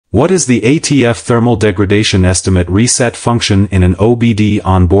What is the ATF Thermal Degradation Estimate Reset function in an OBD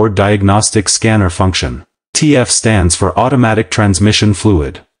onboard diagnostic scanner function? ATF stands for Automatic Transmission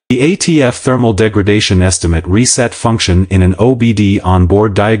Fluid. The ATF Thermal Degradation Estimate Reset function in an OBD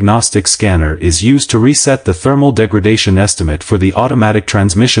onboard diagnostic scanner is used to reset the thermal degradation estimate for the automatic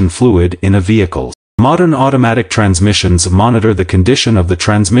transmission fluid in a vehicle. Modern automatic transmissions monitor the condition of the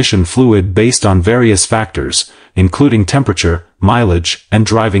transmission fluid based on various factors, including temperature, mileage, and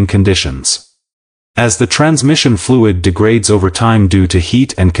driving conditions. As the transmission fluid degrades over time due to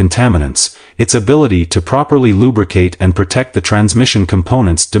heat and contaminants, its ability to properly lubricate and protect the transmission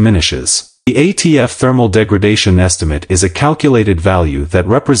components diminishes. The ATF thermal degradation estimate is a calculated value that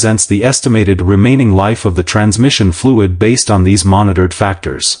represents the estimated remaining life of the transmission fluid based on these monitored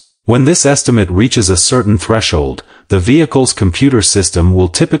factors. When this estimate reaches a certain threshold, the vehicle's computer system will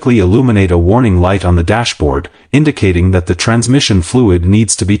typically illuminate a warning light on the dashboard, indicating that the transmission fluid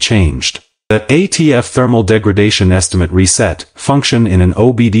needs to be changed. The ATF Thermal Degradation Estimate Reset function in an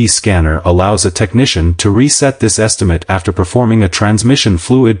OBD scanner allows a technician to reset this estimate after performing a transmission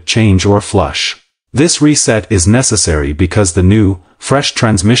fluid change or flush. This reset is necessary because the new, fresh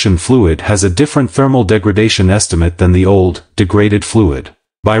transmission fluid has a different thermal degradation estimate than the old, degraded fluid.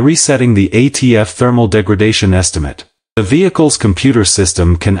 By resetting the ATF thermal degradation estimate, the vehicle's computer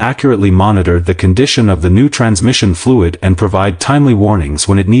system can accurately monitor the condition of the new transmission fluid and provide timely warnings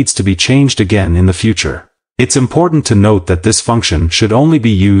when it needs to be changed again in the future. It's important to note that this function should only be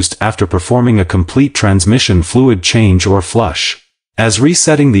used after performing a complete transmission fluid change or flush, as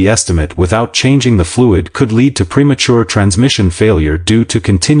resetting the estimate without changing the fluid could lead to premature transmission failure due to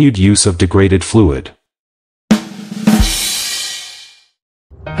continued use of degraded fluid.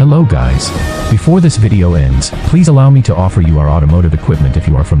 Hello guys. Before this video ends, please allow me to offer you our automotive equipment if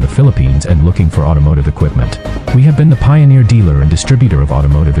you are from the Philippines and looking for automotive equipment. We have been the pioneer dealer and distributor of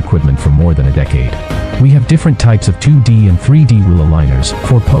automotive equipment for more than a decade. We have different types of 2D and 3D wheel aligners,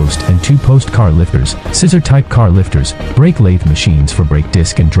 4-post and 2-post car lifters, scissor-type car lifters, brake lathe machines for brake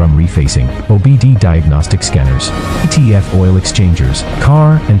disc and drum refacing, OBD diagnostic scanners, ATF oil exchangers,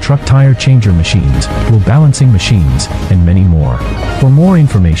 car and truck tire changer machines, wheel balancing machines, and many more. For more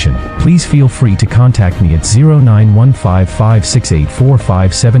information, please feel free to contact me at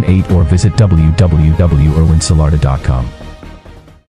 091556845878 or visit www.irwinsalarda.com.